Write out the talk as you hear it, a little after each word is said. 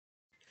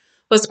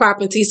What's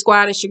poppin', T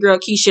Squad? It's your girl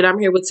Keisha. And I'm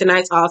here with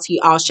tonight's All Tea,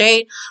 All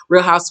Shade,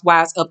 Real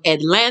Housewives of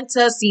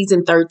Atlanta,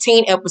 Season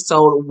 13,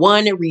 Episode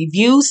 1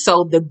 review.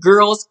 So the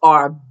girls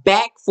are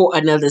back for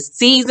another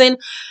season.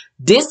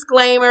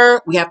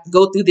 Disclaimer, we have to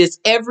go through this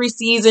every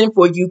season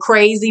for you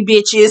crazy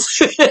bitches.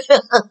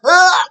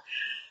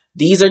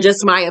 These are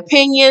just my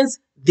opinions.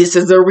 This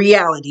is a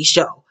reality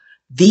show.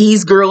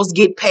 These girls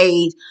get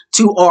paid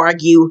to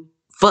argue,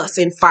 fuss,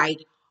 and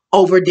fight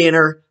over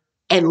dinner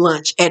and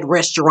lunch at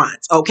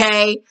restaurants,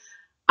 okay?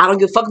 I don't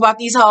give a fuck about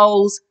these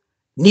hoes.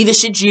 Neither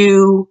should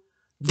you.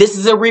 This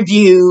is a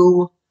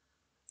review.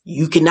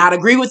 You cannot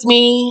agree with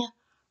me.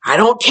 I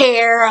don't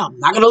care. I'm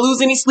not going to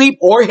lose any sleep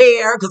or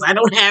hair because I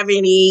don't have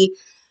any.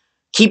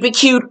 Keep it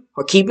cute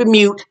or keep it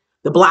mute.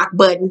 The block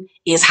button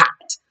is hot.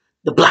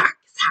 The block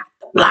is hot.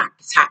 The block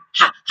is hot,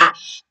 hot, hot.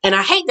 And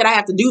I hate that I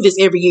have to do this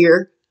every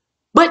year,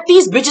 but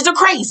these bitches are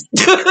crazy.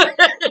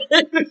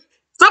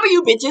 Some of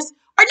you bitches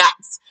are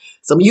nuts.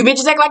 Some of you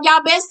bitches act like y'all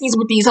besties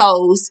with these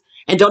hoes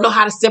and don't know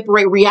how to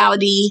separate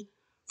reality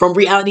from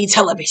reality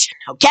television,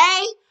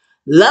 okay?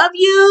 Love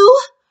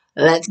you.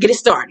 Let's get it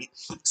started.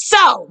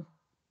 So,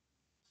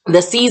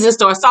 the season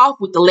starts off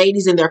with the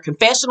ladies in their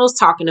confessionals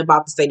talking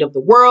about the state of the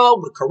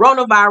world with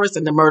coronavirus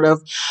and the murder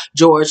of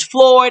George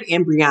Floyd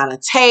and Breonna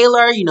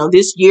Taylor. You know,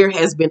 this year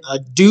has been a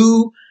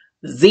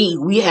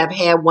doozy. We have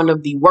had one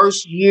of the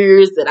worst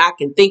years that I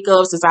can think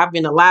of since I've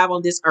been alive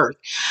on this earth.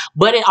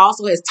 But it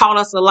also has taught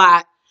us a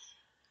lot.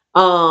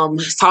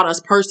 It's taught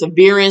us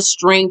perseverance,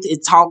 strength.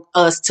 It taught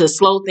us to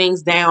slow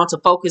things down, to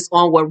focus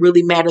on what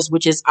really matters,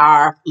 which is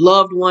our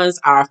loved ones,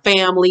 our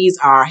families,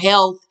 our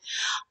health,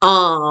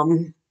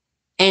 and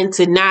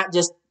to not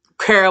just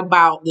care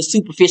about the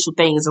superficial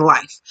things in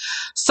life.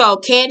 So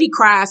Kandi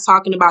cries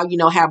talking about, you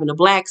know, having a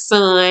black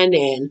son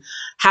and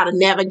how to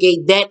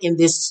navigate that in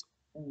this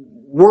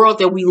world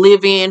that we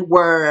live in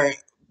where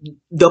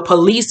the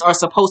police are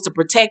supposed to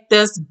protect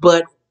us,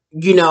 but,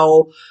 you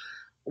know,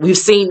 we've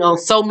seen on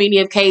so many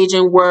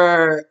occasions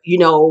where, you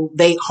know,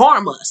 they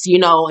harm us, you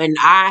know, and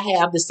I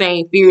have the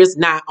same fears,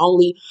 not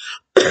only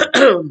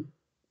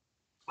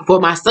for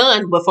my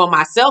son, but for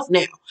myself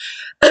now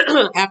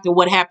after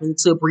what happened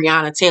to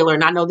Breonna Taylor.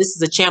 And I know this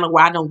is a channel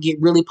where I don't get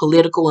really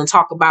political and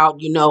talk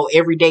about, you know,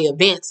 everyday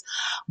events.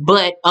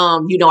 But,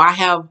 you know, I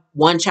have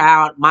one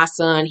child, my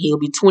son, he'll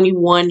be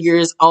 21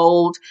 years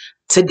old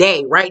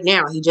today, right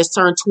now. He just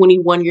turned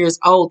 21 years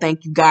old.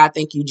 Thank you, God.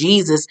 Thank you,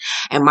 Jesus.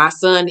 And my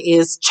son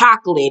is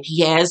chocolate.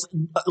 He has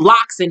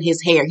locks in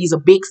his hair. He's a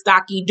big,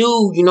 stocky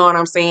dude. You know what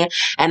I'm saying?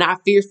 And I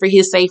fear for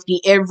his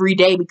safety every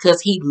day because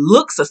he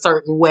looks a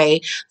certain way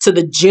to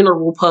the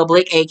general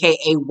public,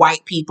 aka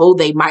white people.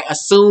 They might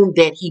assume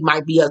that he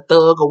might be a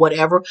thug or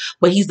whatever,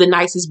 but he's the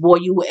nicest boy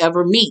you will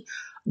ever meet.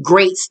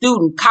 Great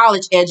student,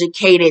 college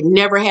educated,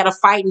 never had a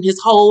fight in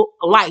his whole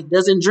life,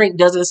 doesn't drink,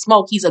 doesn't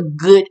smoke. He's a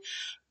good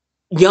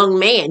young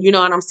man, you know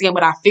what I'm saying?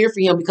 But I fear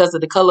for him because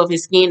of the color of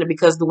his skin and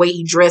because of the way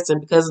he dressed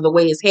and because of the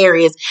way his hair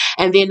is.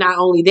 And then not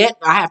only that,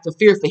 I have to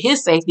fear for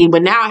his safety,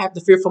 but now I have to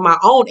fear for my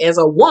own as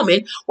a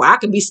woman, where I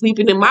could be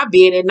sleeping in my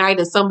bed at night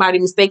and somebody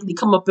mistakenly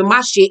come up in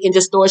my shit and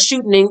just start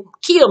shooting and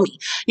kill me.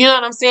 You know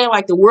what I'm saying?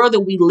 Like, the world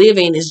that we live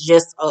in is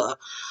just a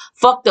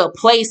fucked up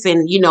place,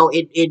 and, you know,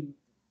 it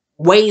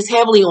weighs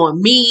heavily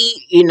on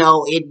me. You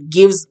know, it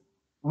gives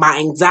my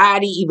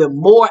anxiety even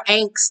more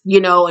angst,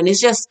 you know, and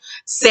it's just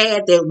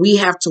sad that we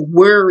have to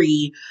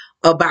worry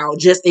about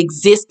just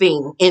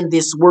existing in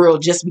this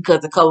world just because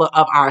of the color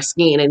of our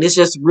skin. And it's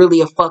just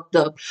really a fucked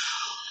up,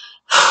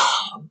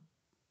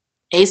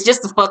 it's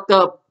just a fucked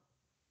up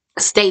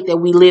state that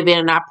we live in.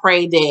 And I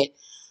pray that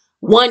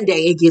one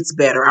day it gets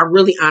better. I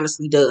really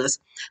honestly does.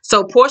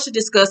 So Porsha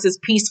discusses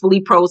peacefully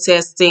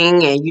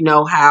protesting and, you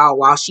know, how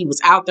while she was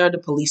out there, the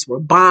police were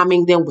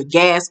bombing them with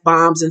gas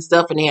bombs and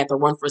stuff, and they had to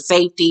run for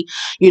safety.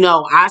 You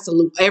know, I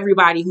salute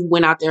everybody who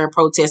went out there and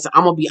protested.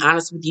 I'm going to be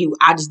honest with you.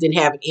 I just didn't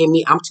have it in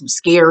me. I'm too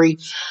scary.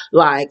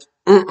 Like,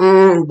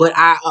 but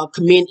I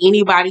commend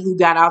anybody who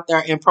got out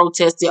there and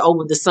protested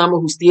over the summer,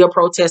 who's still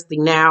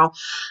protesting now.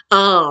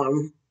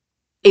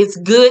 It's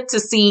good to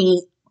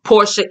see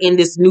Porsha in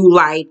this new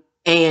light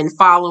and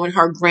following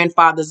her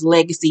grandfather's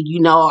legacy. You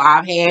know,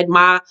 I've had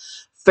my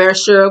fair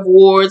share of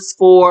words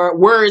for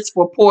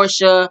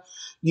Porsha.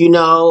 You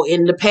know,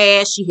 in the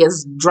past, she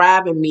has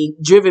driven me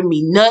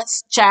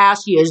nuts, child.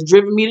 She has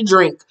driven me to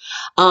drink.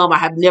 I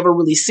have never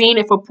really seen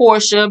it for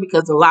Porsha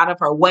because a lot of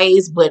her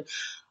ways, but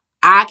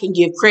I can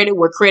give credit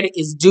where credit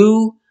is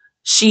due.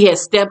 She has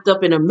stepped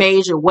up in a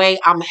major way.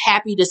 I'm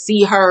happy to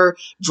see her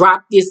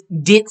drop this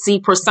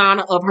ditzy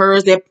persona of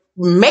hers that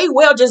may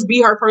well just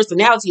be her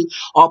personality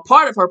or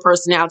part of her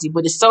personality,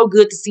 but it's so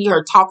good to see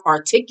her talk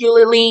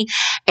articulately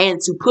and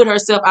to put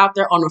herself out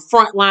there on the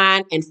front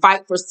line and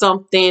fight for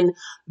something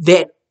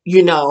that,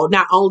 you know,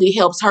 not only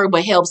helps her,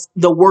 but helps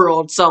the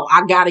world. So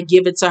I got to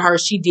give it to her.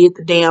 She did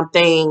the damn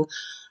thing.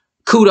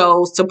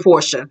 kudos to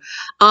Porsha.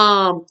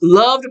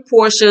 Loved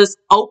Porsha's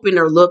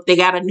opener look. They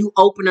got a new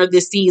opener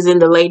this season.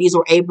 The ladies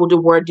were able to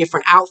wear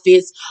different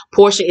outfits.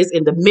 Porsha is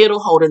in the middle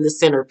holding the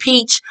center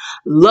peach.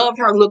 Loved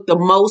her look the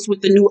most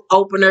with the new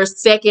opener.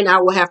 Second,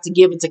 I will have to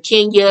give it to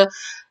Kenya.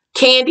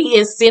 Kandi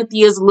and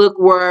Cynthia's look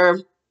were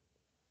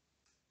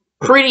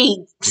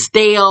pretty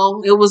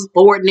stale. It was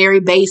ordinary,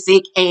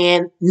 basic.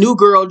 And new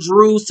girl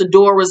Drew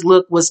Sidora's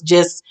look was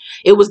just,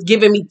 it was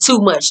giving me too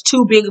much.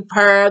 Too big of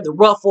her, the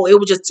ruffle. It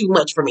was just too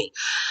much for me.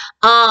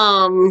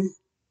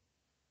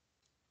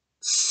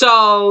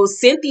 So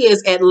Cynthia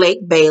is at Lake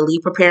Bailey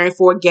preparing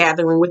for a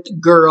gathering with the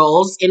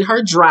girls in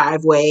her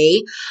driveway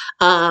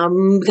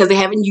because they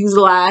haven't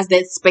utilized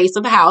that space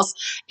of the house.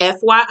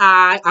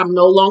 FYI, I'm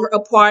no longer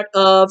a part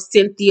of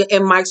Cynthia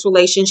and Mike's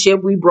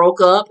relationship. We broke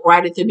up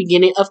right at the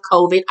beginning of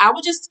COVID. I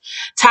was just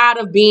tired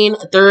of being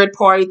a third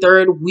party,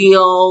 third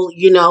wheel.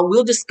 You know,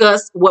 we'll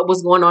discuss what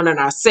was going on in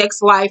our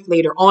sex life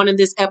later on in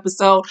this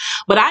episode.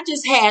 But I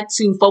just had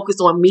to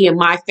focus on me and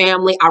my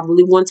family. I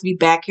really wanted to be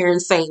back here in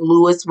St.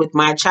 Louis with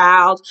my child.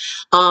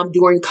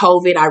 During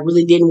COVID, I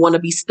really didn't want to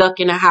be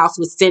stuck in a house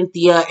with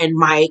Cynthia and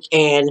Mike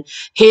and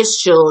his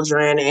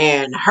children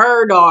and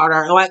her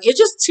daughter. Like, it's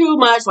just too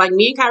much. Like,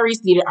 me and Kyrie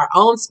needed our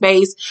own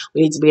space.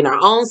 We need to be in our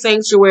own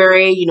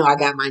sanctuary. You know, I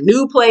got my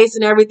new place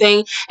and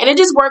everything. And it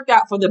just worked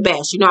out for the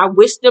best. You know, I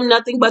wish them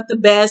nothing but the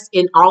best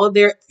in all of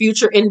their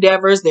future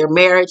endeavors, their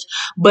marriage.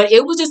 But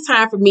it was just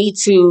time for me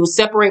to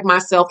separate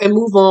myself and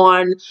move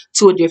on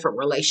to a different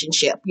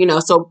relationship. You know,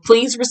 so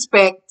please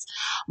respect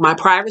my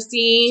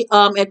privacy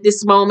at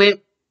this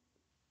moment.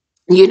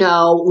 You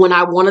know, when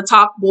I want to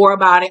talk more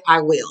about it,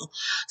 I will.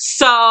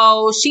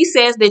 So she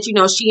says that, you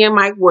know, she and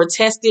Mike were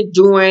tested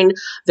during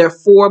their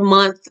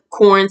 4-month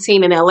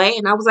quarantine in LA.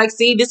 And I was like,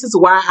 see, this is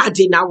why I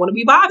did not want to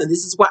be bothered.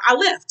 This is why I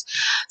left.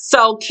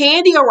 So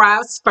Kandi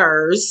arrives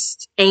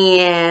first,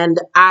 and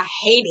I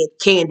hated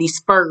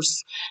Kandi's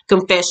first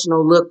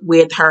confessional look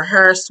with her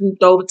hair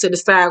swooped over to the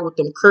side with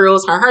them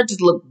curls. Her hair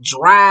just looked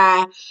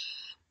dry.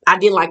 I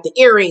didn't like the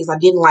earrings. I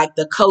didn't like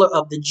the color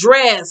of the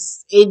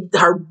dress.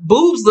 Her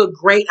boobs looked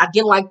great. I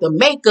didn't like the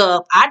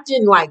makeup. I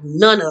didn't like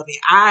none of it.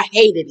 I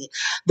hated it.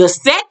 The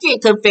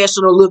second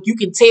confessional look, you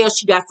can tell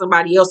she got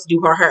somebody else to do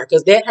her hair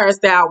because that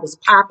hairstyle was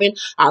popping.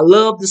 I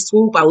love the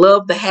swoop. I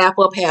love the half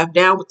up, half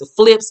down with the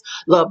flips.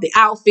 Love the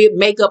outfit,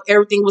 makeup,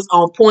 everything was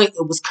on point.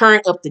 It was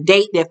current, up to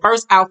date. That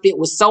first outfit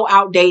was so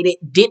outdated.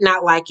 Did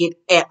not like it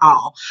at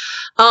all.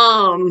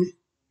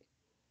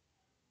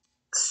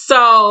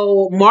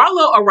 So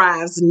Marlo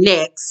arrives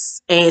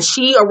next, and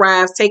she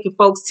arrives taking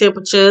folks'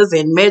 temperatures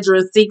and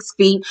measuring 6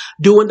 feet,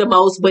 doing the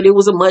most, but it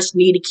was a much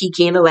needed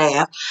kiki and a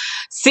laugh.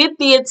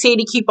 Cynthia and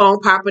Titty keep on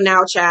popping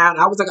out, child.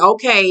 I was like,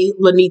 okay,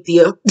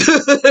 Lanithia.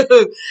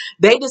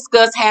 They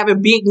discuss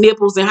having big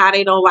nipples and how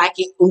they don't like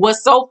it.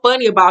 What's so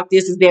funny about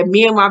this is that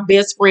me and my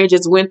best friend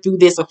just went through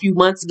this a few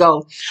months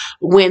ago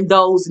when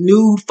those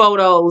nude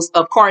photos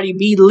of Cardi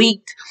B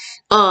leaked.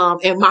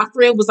 And my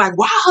friend was like,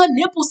 why her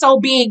nipples so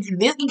big?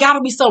 This gotta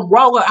be something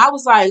wrong with her. I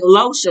was like,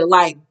 Losha,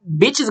 like,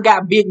 bitches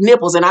got big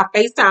nipples. And I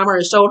FaceTime her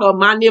and showed her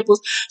my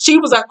nipples. She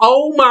was like,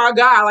 oh my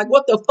God, like,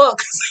 what the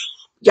fuck?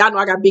 Y'all know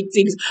I got big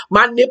titties.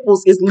 My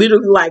nipples is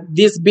literally like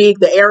this big.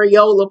 The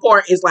areola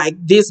part is like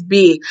this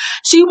big.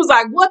 She was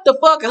like, what the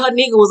fuck? And her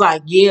nigga was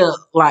like, yeah,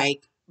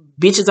 like,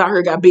 bitches out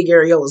here got big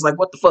areolas. Like,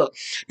 what the fuck?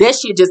 That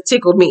shit just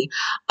tickled me.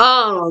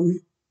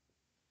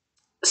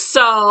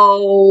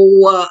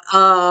 So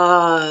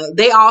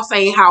they all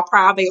say how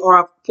proud they are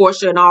of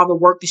Porsha and all the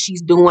work that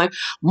she's doing.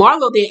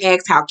 Marlo then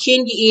asked how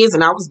Kenya is,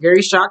 and I was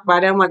very shocked by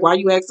that. I'm like, why are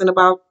you asking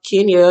about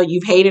Kenya?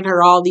 You've hated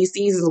her all these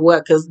seasons.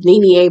 What? Because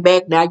Nene ain't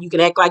back now. You can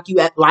act like you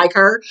act like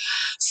her.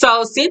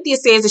 So Cynthia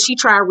says that she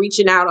tried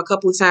reaching out a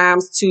couple of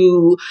times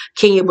to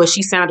Kenya, but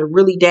she sounded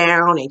really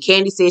down. And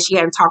Kandi says she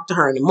hadn't talked to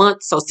her in a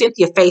month. So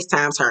Cynthia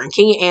FaceTimes her, and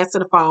Kenya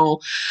answered the phone,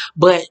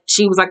 but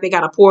she was like, they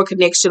got a poor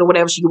connection or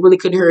whatever. She really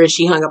couldn't hear her, and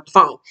she hung up the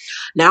phone.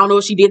 Now, I don't know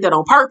if she did that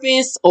on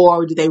purpose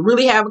or did they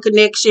really have a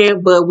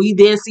connection, but we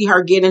then see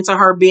her get into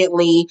her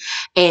Bentley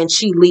and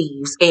she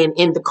leaves. And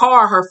in the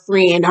car, her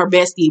friend, her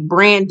bestie,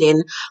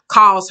 Brandon,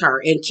 calls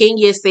her. And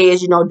Kenya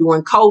says, you know,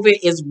 during COVID,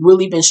 it's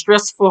really been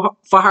stressful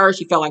for her.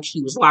 She felt like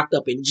she was locked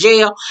up in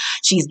jail.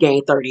 She's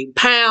gained 30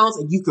 pounds,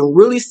 and you can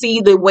really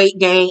see the weight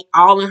gain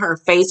all in her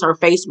face. Her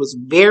face was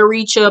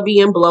very chubby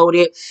and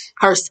bloated.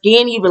 Her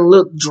skin even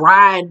looked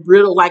dry and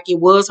brittle like it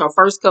was her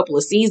first couple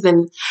of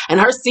seasons. And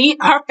her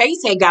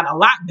face had got a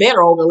lot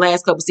better over the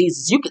last couple of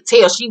seasons. You could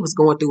tell she was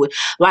going through it.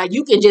 Like,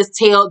 you can just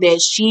tell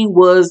that she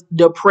was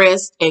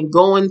depressed and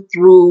going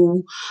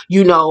through,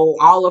 you know,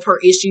 all of her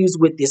issues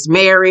with this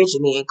marriage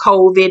and then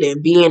COVID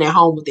and being at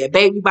home with that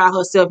baby by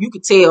herself. You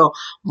could tell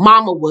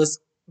mama was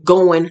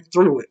going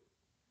through it.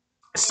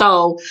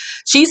 So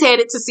she's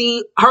headed to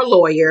see her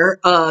lawyer.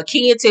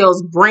 Kenya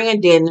tells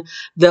Brandon,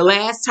 the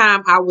last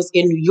time I was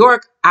in New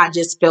York, I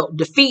just felt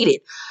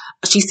defeated.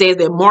 She says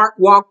that Mark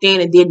walked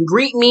in and didn't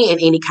greet me in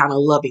any kind of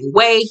loving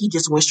way. He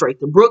just went straight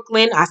to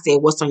Brooklyn. I said,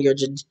 what's on your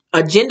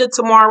agenda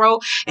tomorrow?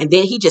 And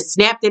then he just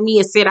snapped at me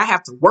and said, I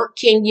have to work,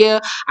 Kenya.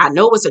 I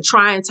know it's a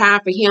trying time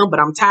for him, but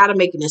I'm tired of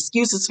making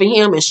excuses for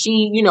him. And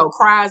she,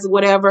 cries or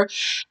whatever.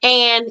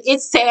 And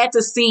it's sad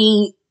to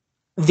see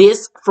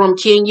this from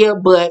Kenya,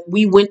 but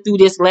we went through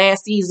this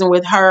last season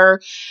with her.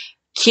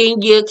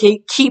 Kenya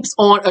keeps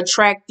on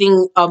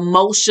attracting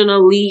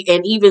emotionally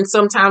and even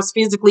sometimes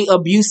physically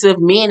abusive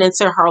men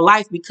into her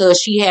life because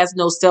she has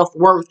no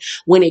self-worth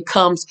when it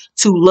comes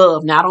to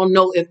love. Now, I don't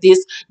know if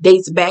this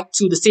dates back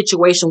to the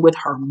situation with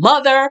her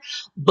mother,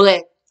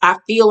 but I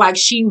feel like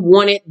she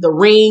wanted the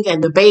ring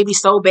and the baby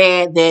so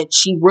bad that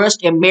she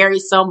rushed and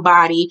married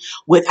somebody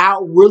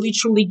without really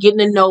truly getting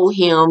to know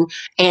him.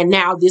 And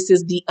now this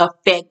is the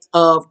effect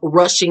of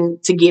rushing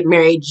to get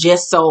married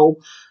just so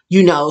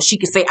she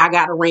could say, I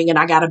got a ring and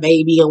I got a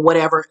baby and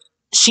whatever.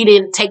 She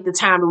didn't take the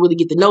time to really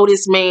get to know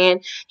this man.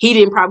 He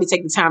didn't probably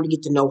take the time to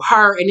get to know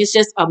her. And it's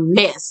just a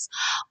mess.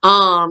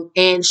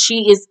 And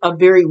she is a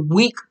very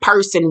weak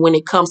person when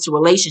it comes to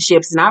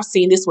relationships. And I've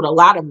seen this with a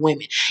lot of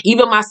women,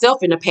 even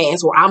myself in the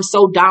past, where I'm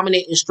so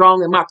dominant and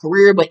strong in my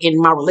career, but in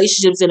my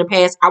relationships in the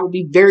past, I would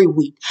be very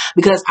weak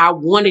because I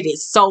wanted it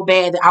so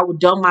bad that I would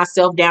dumb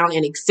myself down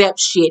and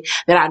accept shit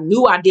that I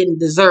knew I didn't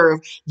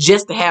deserve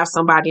just to have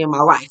somebody in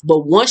my life.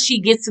 But once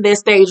she gets to that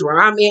stage where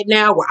I'm at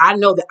now, where I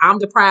know that I'm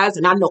the prize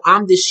and I know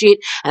I'm the shit,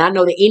 and I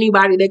know that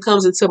anybody that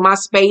comes into my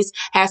space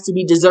has to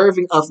be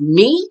deserving of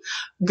me,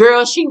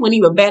 girl, she wouldn't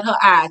even bat her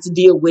eye to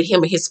deal with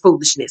him and his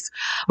foolishness.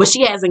 But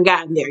she hasn't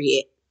gotten there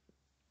yet.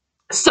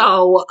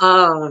 So,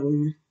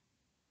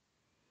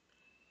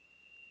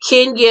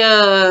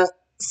 Kenya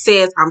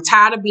says, I'm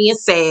tired of being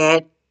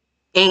sad,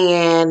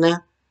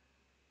 and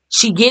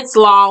she gets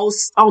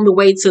lost on the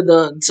way to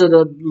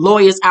the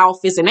lawyer's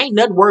office, and ain't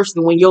nothing worse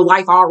than when your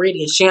life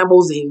already in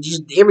shambles and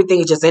just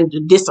everything is just in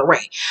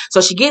disarray.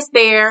 So she gets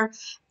there,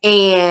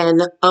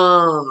 and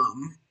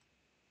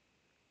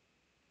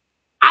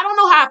I don't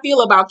know how I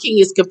feel about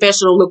Kenya's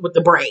confessional look with the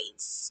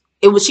braids.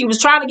 She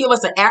was trying to give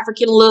us an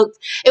African look.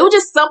 It was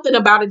just something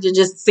about it that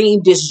just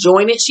seemed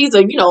disjointed. She's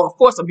of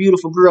course, a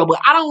beautiful girl, but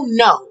I don't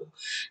know.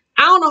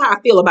 I don't know how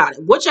I feel about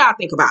it. What y'all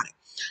think about it?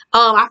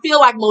 I feel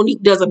like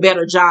Monique does a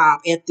better job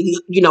at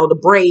the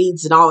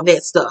braids and all of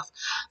that stuff.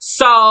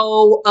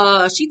 So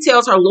she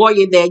tells her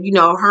lawyer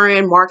that, her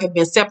and Mark have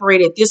been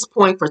separated at this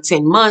point for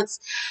 10 months.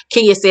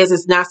 Kenya says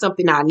it's not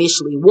something I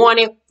initially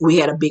wanted. We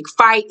had a big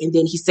fight, and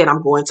then he said,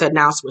 I'm going to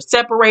announce we're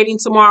separating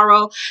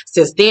tomorrow.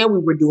 Since then, we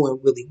were doing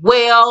really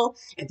well,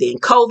 and then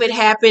COVID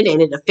happened,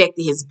 and it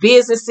affected his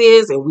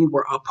businesses, and we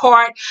were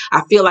apart.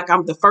 I feel like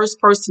I'm the first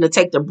person to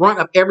take the brunt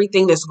of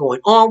everything that's going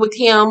on with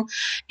him.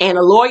 And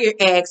a lawyer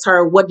asks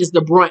her, what does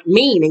the brunt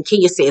mean? And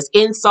Kenya says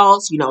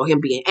insults, him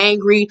being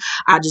angry.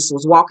 I just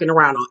was walking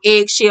around on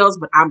eggshells,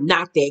 but I'm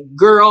not that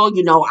girl.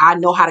 I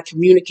know how to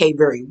communicate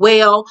very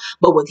well.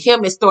 But with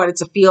him, it started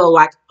to feel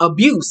like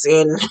abuse.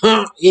 And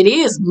it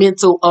is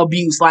mental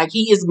abuse. Like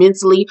he is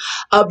mentally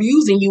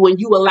abusing you and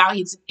you allow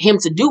him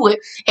to do it.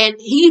 And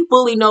he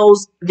fully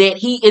knows that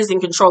he is in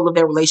control of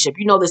their relationship.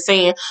 You know the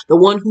saying, the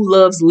one who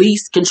loves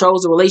least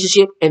controls the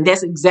relationship. And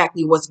that's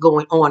exactly what's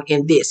going on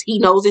in this. He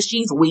knows that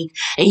she's weak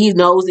and he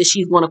knows that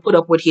she's going to put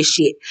up with his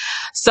shit.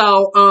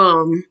 So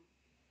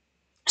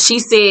she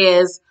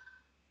says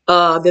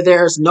that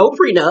there's no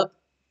prenup,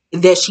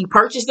 that she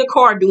purchased the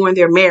car during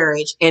their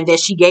marriage, and that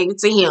she gave it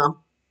to him.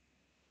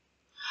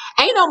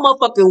 Ain't no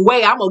motherfucking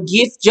way I'm gonna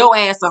gift your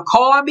ass a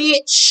car,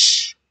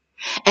 bitch.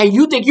 And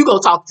you think you gonna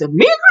talk to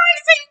me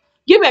crazy?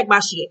 Give back my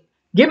shit.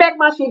 Give back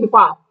my shit before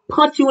I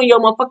punch you in your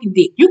motherfucking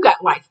dick. You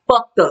got like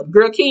fucked up,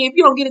 girl. King, if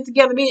you don't get it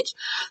together, bitch.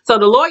 So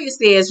the lawyer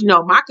says,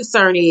 my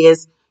concern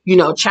is,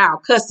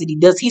 child custody.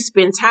 Does he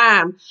spend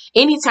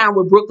any time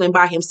with Brooklyn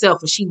by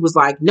himself? And she was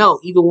like, no.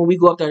 Even when we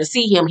go up there to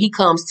see him, he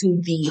comes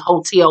to the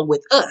hotel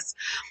with us.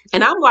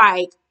 And I'm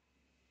like,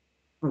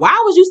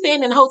 why was you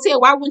staying in the hotel?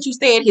 Why wouldn't you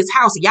stay at his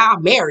house? Y'all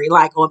married.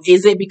 Like,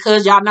 is it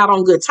because y'all not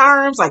on good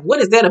terms? Like, what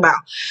is that about?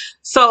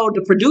 So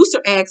the producer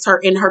asked her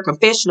in her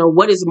confessional,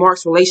 what is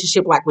Mark's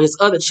relationship like with his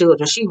other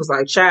children? She was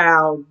like,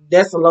 child,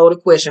 that's a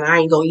loaded question. I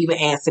ain't gonna even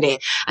answer that.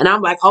 And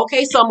I'm like,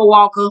 okay, Summer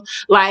Walker,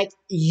 like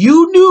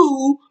you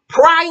knew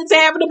prior to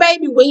having a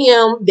baby with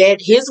him that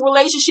his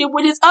relationship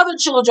with his other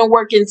children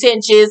were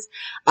contentious.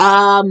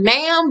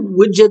 Ma'am,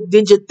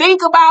 did you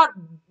think about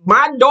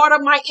my daughter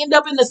might end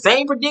up in the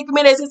same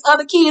predicament as his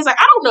other kids? Like,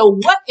 I don't know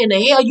what in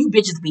the hell you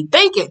bitches be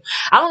thinking.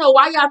 I don't know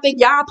why y'all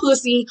think y'all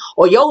pussy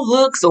or your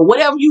looks or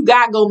whatever you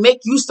got gonna make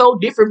you so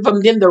different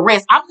from them the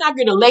rest. I'm not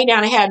gonna lay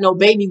down and have no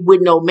baby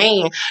with no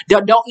man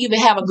that don't even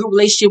have a good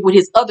relationship with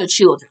his other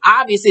children.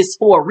 Obviously, it's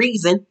for a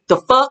reason. The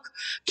fuck?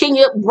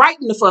 Kenya,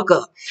 brighten the fuck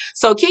up.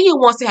 So Kenya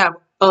wants to have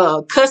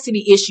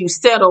custody issue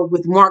settled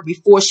with Mark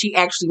before she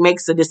actually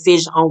makes a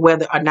decision on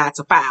whether or not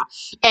to file.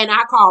 And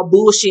I call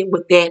bullshit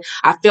with that.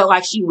 I felt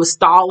like she was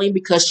stalling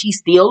because she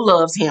still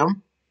loves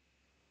him.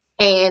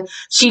 And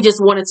she just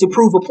wanted to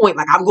prove a point.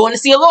 Like, I'm going to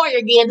see a lawyer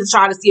again to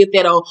try to see if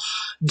that'll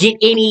get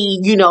any,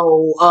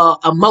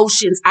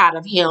 emotions out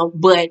of him.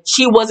 But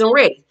she wasn't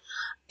ready.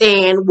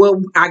 And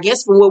well, I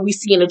guess from what we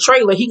see in the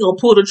trailer, he gonna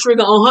pull the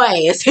trigger on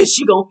her ass and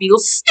she gonna feel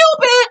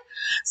stupid.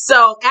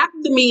 So after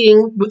the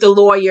meeting with the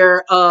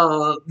lawyer,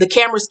 the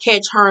cameras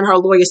catch her and her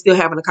lawyer still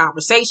having a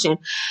conversation.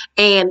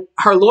 And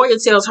her lawyer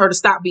tells her to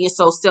stop being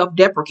so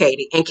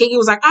self-deprecating. And Kiki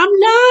was like, I'm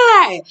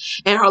not.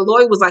 And her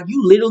lawyer was like,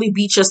 you literally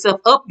beat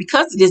yourself up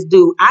because of this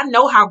dude. I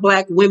know how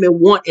black women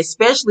want,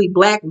 especially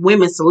black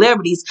women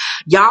celebrities.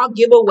 Y'all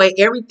give away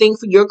everything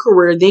for your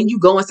career. Then you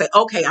go and say,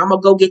 okay, I'm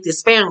going to go get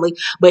this family.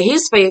 But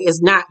his failure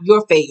is not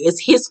your failure.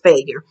 It's his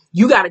failure.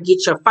 You got to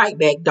get your fight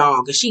back,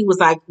 dog. And she was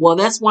like, well,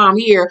 that's why I'm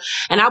here.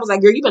 And I was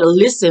like, girl, you better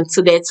listen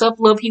to that tough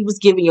love he was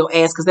giving your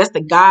ass, because that's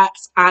the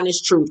God's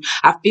honest truth.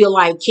 I feel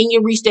like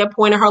Kenya reached that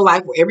point in her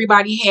life where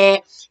everybody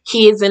had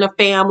kids and a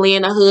family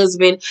and a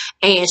husband,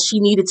 and she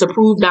needed to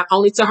prove not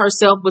only to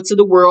herself but to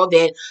the world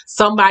that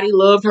somebody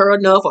loved her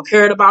enough or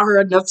cared about her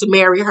enough to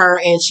marry her.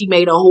 And she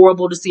made a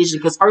horrible decision,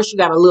 because first you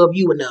got to love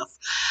you enough.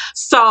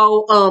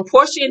 So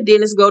Porsha and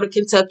Dennis go to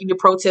Kentucky to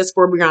protest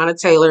for Breonna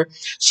Taylor.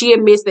 She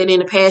admits that in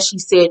the past she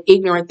said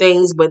ignorant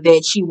things, but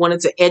that she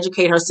wanted to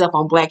educate herself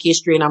on black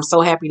history, and I'm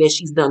so happy that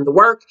she's done the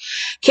work.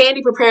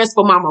 Kandi prepares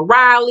for Mama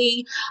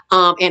Riley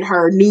and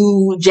her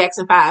new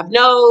Jackson 5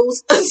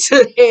 nose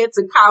to head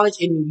to college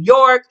in New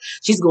York.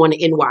 She's going to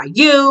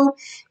NYU.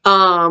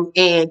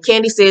 And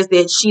Kandi says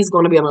that she's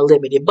going to be on a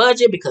limited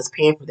budget because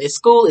paying for their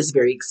school is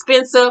very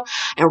expensive.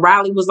 And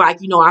Riley was like,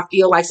 I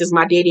feel like since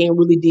my daddy ain't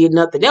really did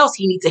nothing else,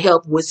 he needs to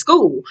help with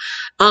school.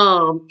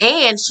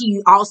 And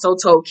she also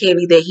told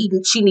Kandi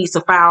that she needs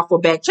to file for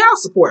back child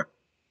support.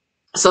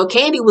 So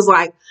Kandi was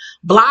like,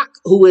 Block,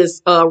 who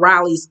is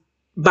Riley's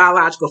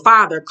biological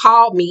father,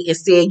 called me and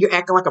said, you're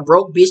acting like a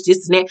broke bitch,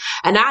 this and that.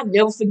 And I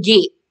never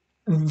forget,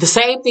 the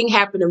same thing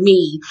happened to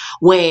me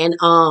when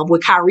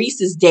with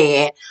Kyrese's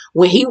dad.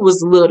 When he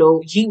was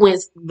little, he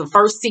went the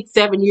first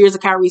 6-7 years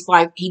of Kyrese's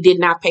life, he did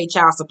not pay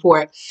child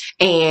support,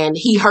 and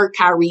he hurt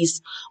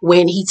Kyrese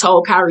when he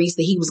told Kyrese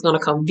that he was going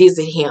to come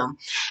visit him,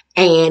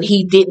 and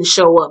he didn't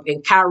show up,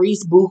 and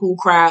Kyrese boohoo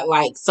cried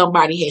like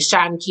somebody had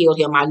shot and killed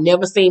him. I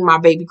never seen my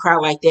baby cry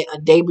like that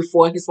a day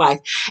before his life,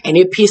 and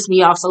it pissed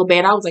me off so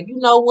bad. I was like, you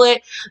know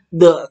what?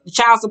 The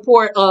child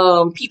support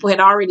people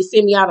had already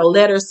sent me out a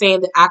letter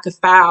saying that I could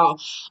file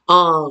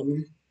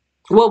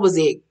what was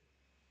it?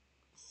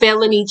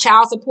 Felony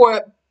child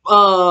support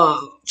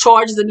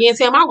charges against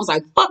him. I was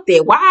like, fuck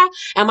that. Why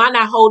am I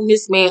not holding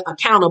this man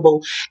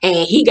accountable?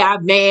 And he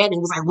got mad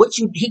and was like,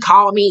 he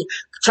called me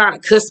trying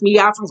to cuss me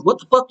out. What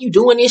the fuck you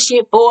doing this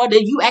shit for?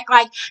 That you act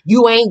like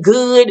you ain't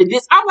good and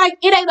this. I'm like,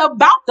 it ain't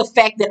about the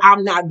fact that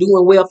I'm not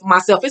doing well for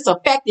myself. It's a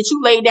fact that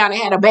you laid down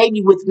and had a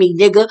baby with me,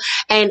 nigga.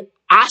 And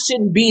I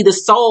shouldn't be the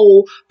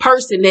sole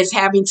person that's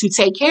having to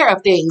take care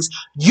of things.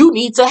 You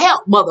need to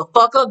help,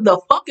 motherfucker.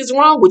 The fuck is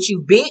wrong with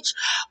you, bitch?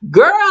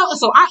 Girl,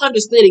 so I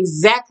understood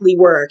exactly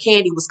where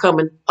Kandi was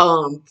coming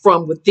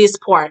from with this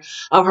part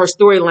of her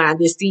storyline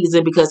this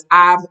season, because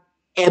I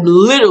am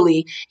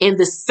literally in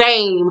the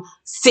same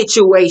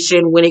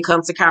situation when it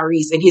comes to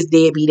Kyrese and his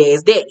deadbeat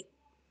ass daddy.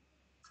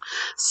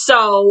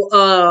 So,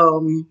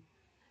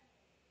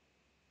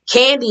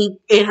 Kandi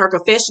in her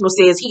confessional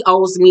says he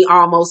owes me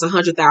almost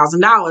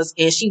 $100,000,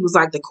 and she was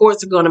like, the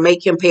courts are going to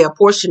make him pay a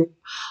portion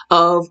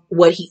of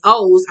what he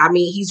owes. I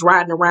mean, he's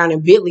riding around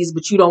in Bentleys,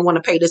 but you don't want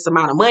to pay this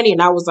amount of money.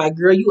 And I was like,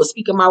 girl, you were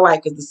speaking my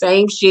life, because the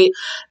same shit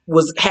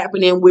was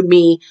happening with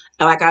me.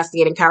 And like I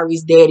said, and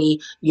Kyrie's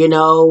daddy,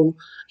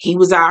 he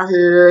was out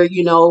here,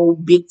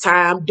 big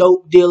time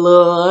dope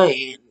dealer,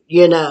 and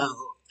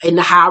in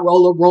the high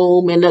roller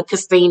room and the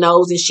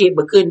casinos and shit,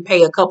 but couldn't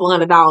pay a couple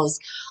 $100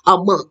 a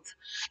month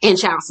in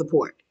child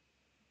support.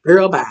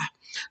 Girl, bye.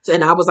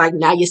 And I was like,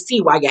 now you see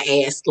why your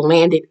ass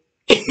landed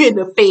in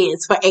the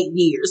feds for 8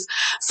 years.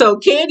 So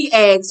Kandi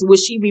asks, would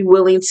she be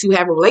willing to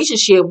have a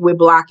relationship with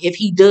Block if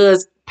he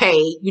does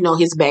pay,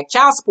 his back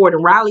child support?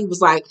 And Riley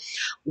was like,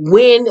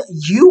 when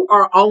you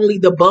are only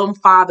the bum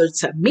father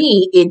to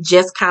me, it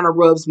just kind of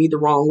rubs me the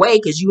wrong way,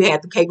 because you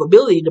had the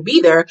capability to be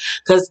there,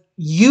 because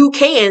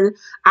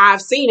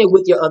I've seen it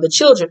with your other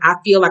children. I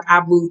feel like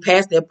I've moved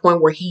past that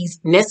point where he's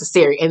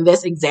necessary. And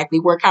that's exactly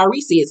where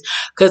Kyrese is,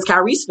 because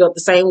Kyrese felt the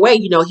same way.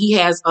 He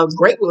has a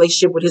great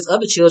relationship with his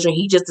other children.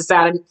 He just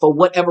decided for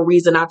whatever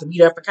reason not to be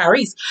there for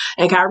Kyrese.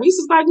 And Kyrese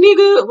is like,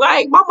 nigga,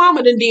 like, my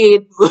mama done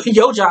did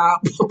your job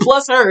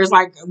plus hers.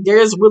 Like,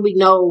 there's really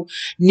no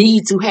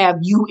need to have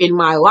you in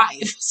my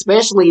life,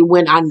 especially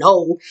when I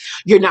know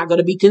you're not going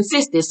to be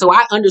consistent. So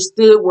I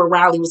understood where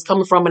Riley was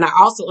coming from. And I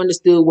also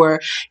understood where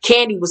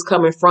Kandi was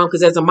coming from,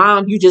 because as a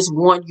mom, you just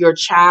want your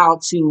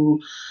child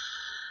to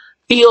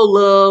feel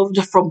loved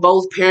from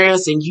both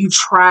parents, and you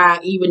try,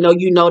 even though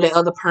you know the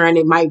other parent,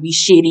 it might be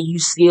shitty, you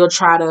still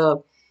try to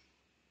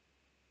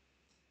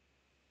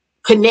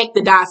connect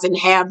the dots and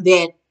have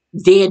that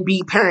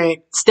deadbeat parent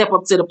step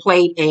up to the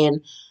plate,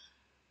 and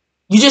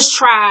you just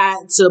try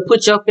to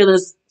put your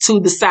feelings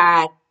to the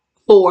side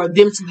for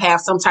them to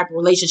have some type of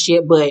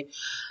relationship. But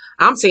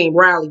I'm saying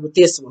Riley with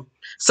this one.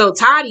 So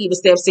Todd even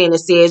steps in and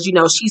says, you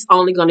know, she's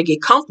only going to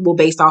get comfortable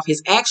based off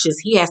his actions.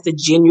 He has to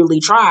genuinely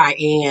try.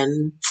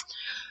 And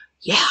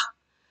yeah.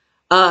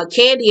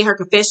 Kandi in her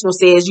confessional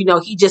says, you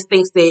know, he just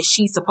thinks that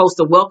she's supposed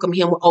to welcome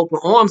him with open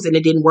arms, and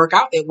it didn't work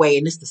out that way.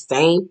 And it's the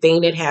same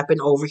thing that happened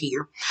over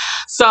here.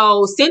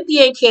 So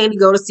Cynthia and Kandi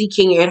go to see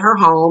Kenya at her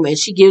home, and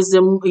she gives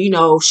them, you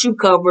know, shoe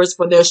covers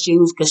for their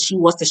shoes because she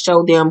wants to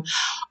show them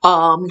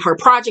her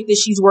project that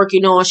she's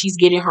working on. She's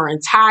getting her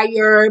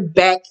entire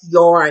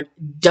backyard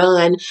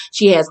done.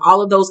 She has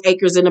all of those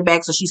acres in the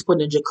back, so she's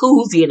putting a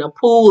jacuzzi and a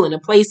pool and a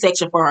play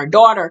section for her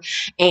daughter,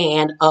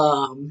 and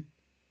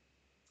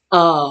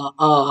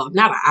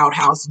not an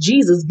outhouse,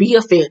 Jesus be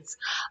a fence,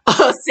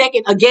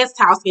 a guest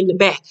house in the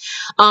back.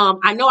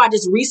 I know I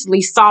just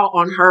recently saw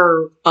on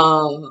her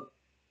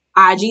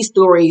IG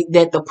story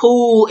that the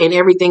pool and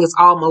everything is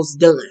almost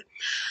done.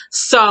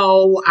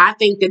 So I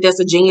think that that's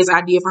a genius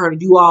idea for her to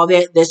do all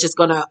that. That's just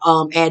going to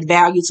add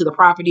value to the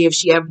property if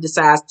she ever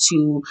decides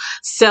to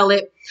sell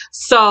it.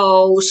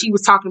 So she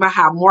was talking about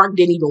how Mark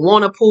didn't even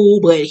want a pool,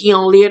 but he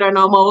don't live there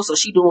no more. So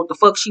she doing what the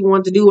fuck she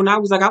wanted to do. And I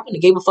was like, I wouldn't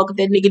have gave a fuck if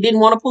that nigga didn't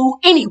want a pool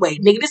anyway.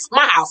 Nigga, this is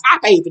my house. I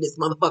paid for this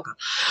motherfucker.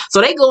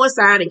 So they go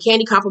inside and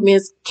Kandi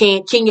compliments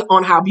Kenya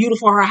on how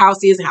beautiful her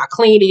house is and how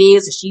clean it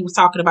is. And she was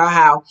talking about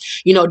how,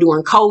 you know,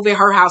 during COVID,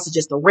 her house is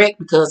just a wreck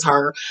because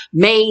her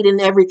maid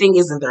and everything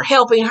isn't there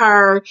helping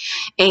her.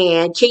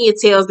 And Kenya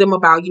tells them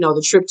about, you know,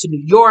 the trip to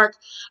New York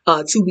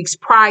 2 weeks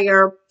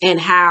prior and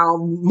how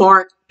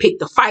Mark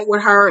picked a fight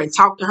with her and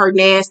talked to her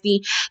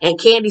nasty. And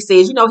Kandi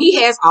says, you know,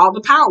 he has all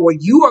the power.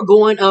 You are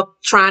going up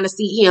trying to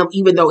see him,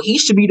 even though he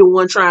should be the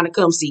one trying to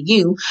come see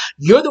you.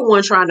 You're the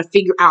one trying to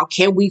figure out,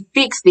 can we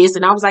fix this?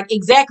 And I was like,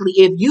 exactly.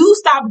 If you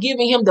stop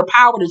giving him the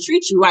power to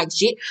treat you like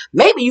shit,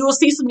 maybe you will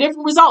see some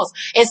different results.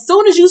 As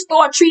soon as you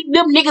start treating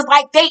them niggas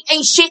like they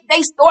ain't shit,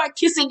 they start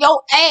kissing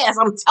your ass.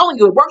 I'm telling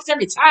you, it works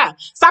every time.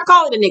 Stop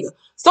calling a nigga.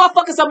 Start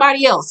fucking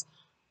somebody else.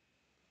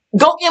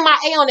 Go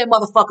MIA on that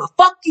motherfucker.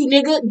 Fuck you,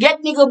 nigga.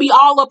 That nigga be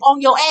all up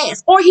on your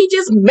ass. Or he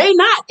just may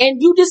not.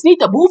 And you just need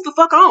to move the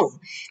fuck on.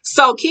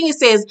 So Kenya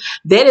says,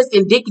 that is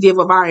indicative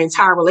of our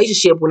entire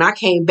relationship. When I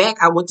came back,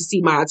 I went to see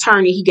my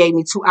attorney. He gave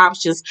me 2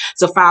 options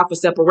to file for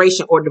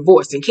separation or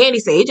divorce. And Kandi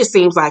said, it just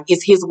seems like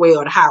it's his way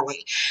or the highway.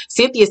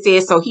 Cynthia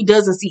says, so he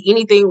doesn't see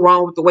anything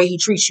wrong with the way he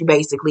treats you,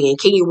 basically. And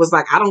Kenya was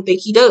like, I don't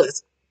think he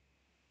does.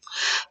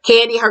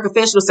 Kandi, her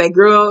confessional, say,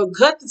 girl,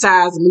 cut the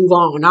ties and move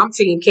on. I'm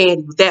taking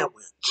Kandi with that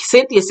one.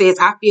 Cynthia says,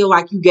 I feel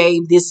like you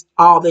gave this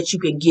all that you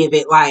can give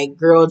it. Like,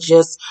 girl,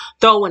 just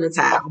throw in the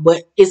towel.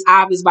 But it's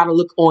obvious by the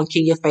look on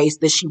Kenya's face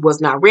that she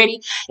was not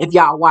ready. If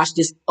y'all watched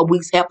this a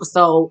week's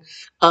episode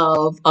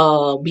of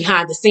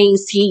Behind the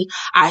Scenes Tea,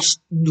 I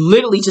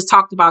literally just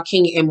talked about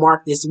Kenya and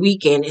Mark this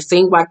weekend. It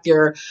seems like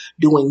they're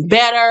doing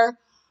better.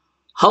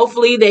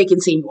 Hopefully they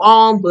continue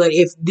on, but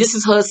if this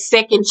is her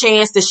second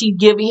chance that she's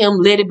giving him,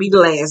 let it be the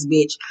last,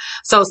 bitch.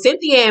 So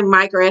Cynthia and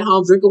Mike are at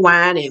home drinking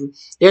wine, and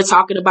they're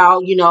talking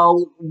about, you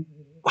know,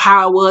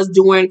 how it was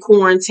during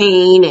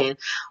quarantine. And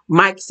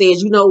Mike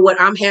says, you know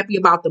what I'm happy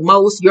about the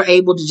most? You're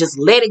able to just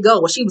let it go.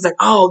 And she was like,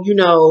 oh, you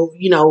know,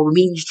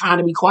 me trying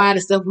to be quiet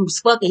and stuff. We was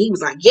fucking. He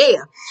was like,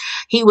 yeah.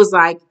 He was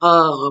like,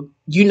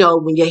 you know,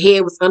 when your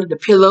head was under the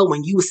pillow,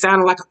 when you was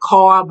sounding like a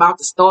car about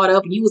to start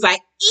up, and you was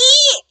like,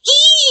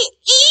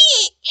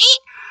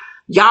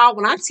 y'all,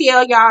 when I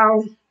tell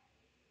y'all,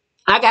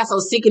 I got so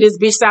sick of this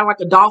bitch sound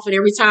like a dolphin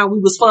every time we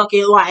was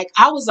fucking. Like,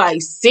 I was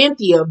like,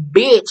 Cynthia,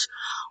 bitch,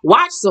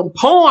 watch some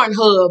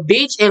Pornhub,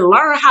 bitch, and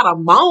learn how to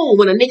moan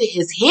when a nigga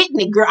is hitting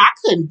it, girl. I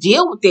couldn't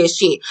deal with that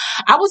shit.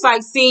 I was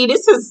like, see,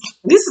 this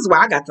is why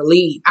I got to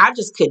leave. I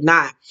just could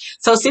not.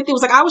 So Cynthia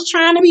was like, I was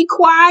trying to be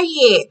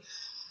quiet.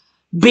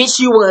 Bitch,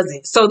 you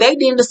wasn't. So they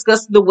didn't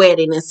discuss the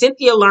wedding, and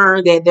Cynthia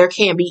learned that there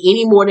can't be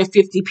any more than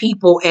 50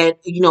 people at,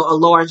 you know, a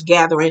large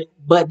gathering,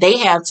 but they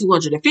have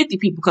 250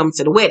 people coming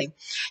to the wedding.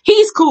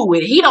 He's cool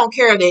with it. He don't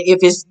care that if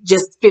it's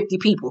just 50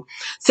 people.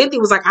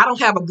 Cynthia was like, I don't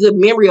have a good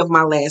memory of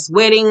my last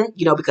wedding,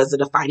 you know, because of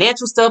the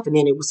financial stuff, and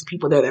then it was some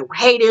people there that were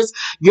haters.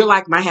 You're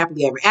like my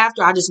happily ever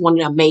after. I just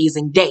wanted an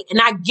amazing date.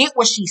 And I get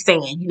what she's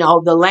saying. You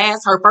know,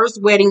 her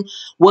first wedding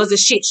was a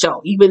shit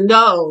show, even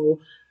though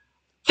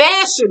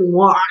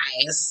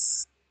fashion-wise,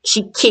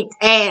 she kicked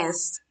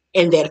ass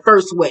in that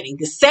first wedding.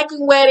 The second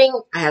wedding,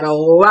 I had a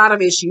lot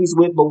of issues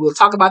with, but we'll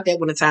talk about that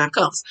when the time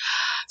comes.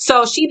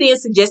 So she then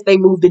suggests they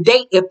move the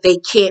date if they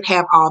can't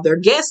have all their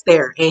guests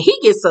there. And he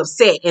gets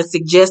upset and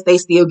suggests they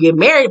still get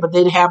married, but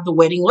then have the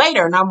wedding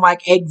later. And I'm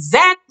like,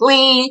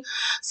 exactly.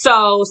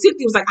 So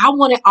Cynthia was like, I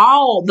want it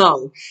all,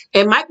 though.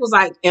 And Mike was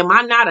like, am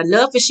I not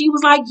enough? And she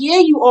was like, yeah,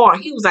 you are.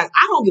 He was like,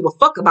 I don't give a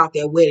fuck about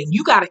that wedding.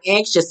 You got to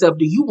ask yourself,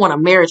 do you want a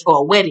marriage or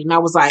a wedding? And I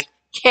was like,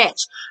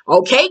 catch.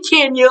 Okay,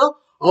 Kenya.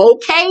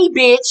 Okay,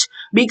 bitch.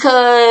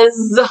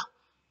 Because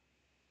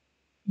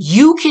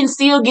you can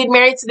still get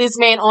married to this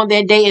man on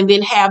that day and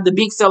then have the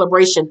big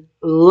celebration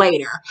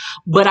later.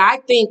 But I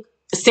think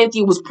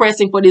Cynthia was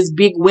pressing for this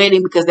big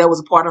wedding because that was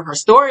a part of her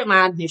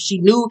storyline. And if she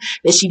knew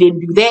that she didn't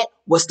do that,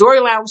 what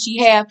storyline would she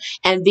have?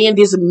 And then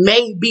this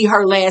may be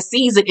her last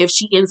season if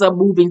she ends up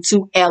moving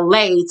to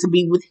LA to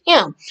be with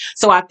him.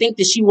 So I think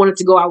that she wanted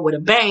to go out with a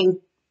bang.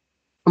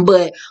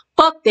 But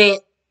fuck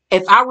that.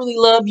 If I really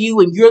love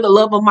you and you're the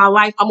love of my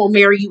life, I'm gonna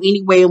marry you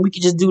anyway, and we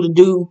can just do the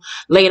do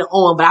later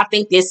on. But I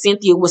think that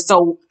Cynthia was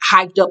so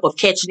hyped up of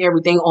catching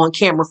everything on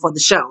camera for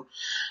the show.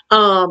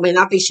 And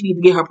I think she need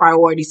to get her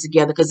priorities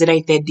together because it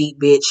ain't that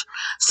deep, bitch.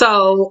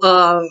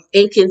 So,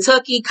 in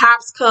Kentucky,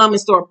 cops come and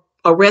start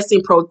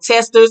arresting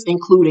protesters,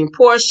 including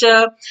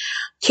Porsha.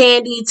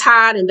 Kandi,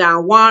 Todd, and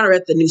Don Juan are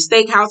at the new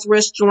steakhouse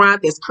restaurant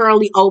that's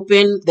currently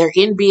open. They're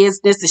in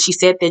business. And she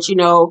said that, you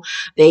know,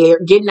 they're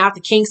getting out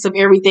the kinks of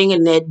everything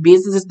and that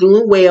business is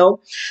doing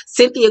well.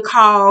 Cynthia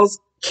calls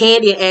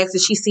Kandi and asks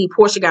if she see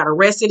Porsha got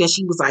arrested, and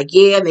she was like,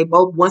 yeah. And they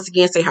both once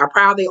again say how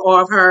proud they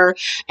are of her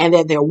and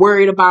that they're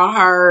worried about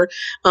her.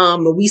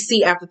 We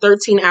see after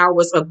 13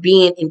 hours of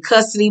being in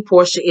custody,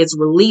 Porsha is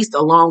released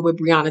along with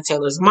Breonna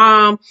Taylor's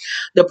mom.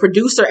 The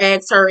producer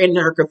asked her in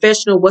her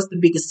confessional, what's the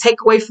biggest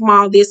takeaway from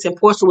all this? And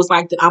Porsha was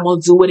like, I'm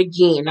gonna do it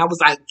again. I was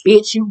like,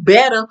 bitch, you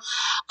better.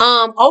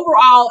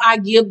 Overall, I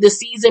give the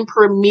season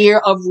premiere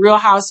of Real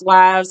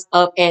Housewives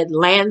of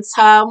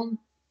Atlanta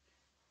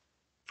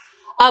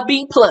a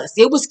B plus.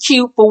 It was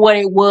cute for what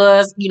it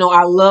was. You know,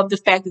 I love the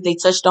fact that they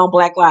touched on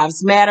Black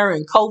Lives Matter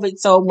and COVID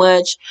so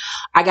much.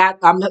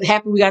 I'm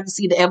happy we got to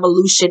see the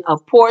evolution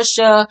of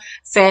Porsha.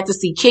 Sad to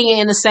see Kenya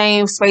in the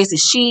same space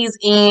as she's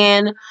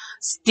in.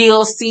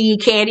 Still see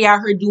Kandi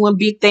out here doing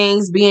big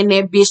things, being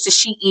that bitch that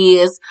she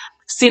is.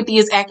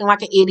 Cynthia's acting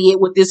like an idiot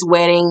with this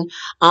wedding.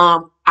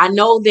 I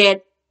know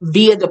that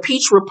via the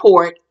Peach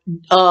Report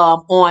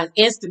on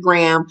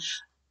Instagram,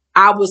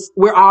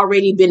 we're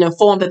already been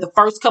informed that the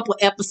first couple of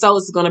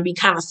episodes is going to be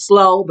kind of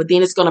slow, but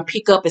then it's going to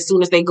pick up as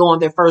soon as they go on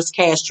their first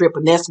cast trip,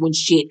 and that's when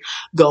shit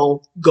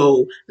go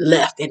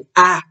left, and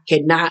I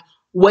cannot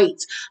wait.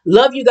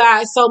 Love you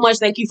guys so much.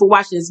 Thank you for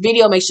watching this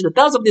video. Make sure to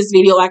thumbs up this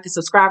video, like and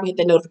subscribe, and hit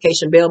that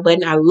notification bell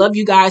button. I love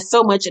you guys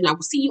so much, and I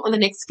will see you on the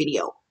next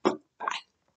video.